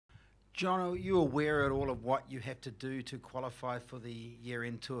John, are you aware at all of what you have to do to qualify for the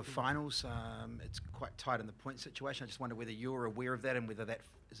year-end tour finals? It's quite tight in the point situation. I just wonder whether you're aware of that and whether that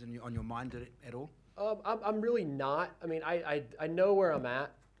is on your mind at all. I'm really not. I mean, I know where I'm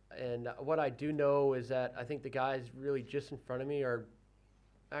at, and what I do know is that I think the guys really just in front of me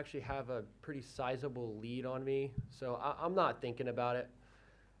actually have a pretty sizable lead on me. So I'm not thinking about it.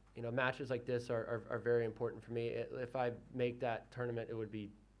 You know, matches like this are very important for me. If I make that tournament, it would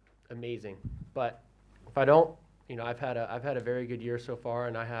be amazing. But if I don't, you know, I've had a very good year so far,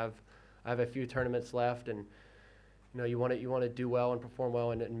 and I have a few tournaments left, and you know, you want to do well and perform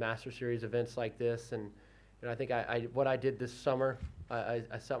well in Master Series events like this. And you know, I think what I did this summer, I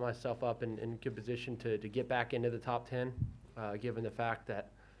set myself up in good position to get back into the top 10, given the fact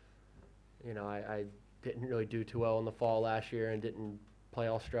that, you know, I didn't really do too well in the fall last year and didn't play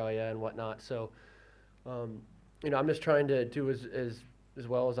Australia and whatnot. So, you know, I'm just trying to do as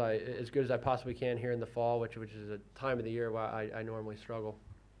well as good as I possibly can here in the fall, which is a time of the year where I normally struggle.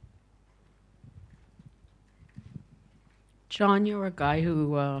 John, you're a guy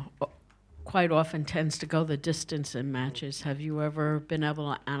who quite often tends to go the distance in matches. Have you ever been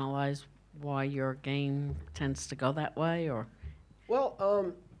able to analyze why your game tends to go that way, or?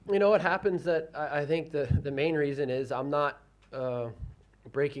 Well, you know, what happens that I think the main reason is I'm not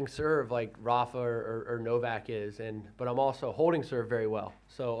breaking serve like Rafa or Novak is, but I'm also holding serve very well.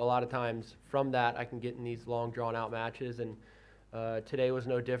 So a lot of times from that I can get in these long drawn out matches, and today was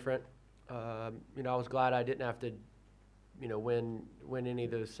no different. You know, I was glad I didn't have to, you know, win any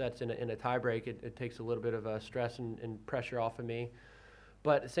of those sets in a tie break. It takes a little bit of stress and pressure off of me.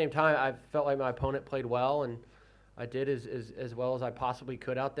 But at the same time, I felt like my opponent played well, and I did as well as I possibly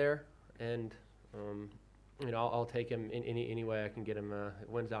could out there. And you know, I'll take him in any way I can get him.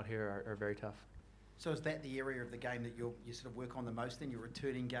 Wins out here are very tough. So is that the area of the game that you sort of work on the most in your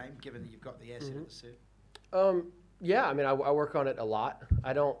returning game, given that you've got the asset of the serve? Yeah, I mean, I work on it a lot.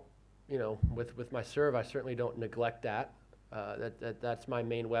 I don't, you know, with my serve, I certainly don't neglect that. That's my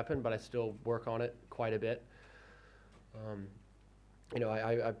main weapon, but I still work on it quite a bit. You know,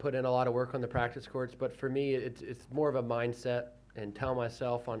 I put in a lot of work on the practice courts, but for me, it's more of a mindset and tell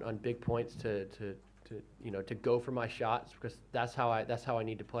myself on big points to you know, to go for my shots, because that's how I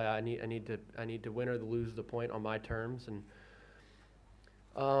need to play. I need to win or lose the point on my terms. And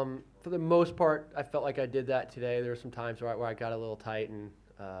for the most part, I felt like I did that today. There were some times where I got a little tight, and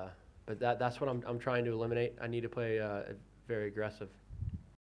but that's what I'm trying to eliminate. I need to play very aggressive.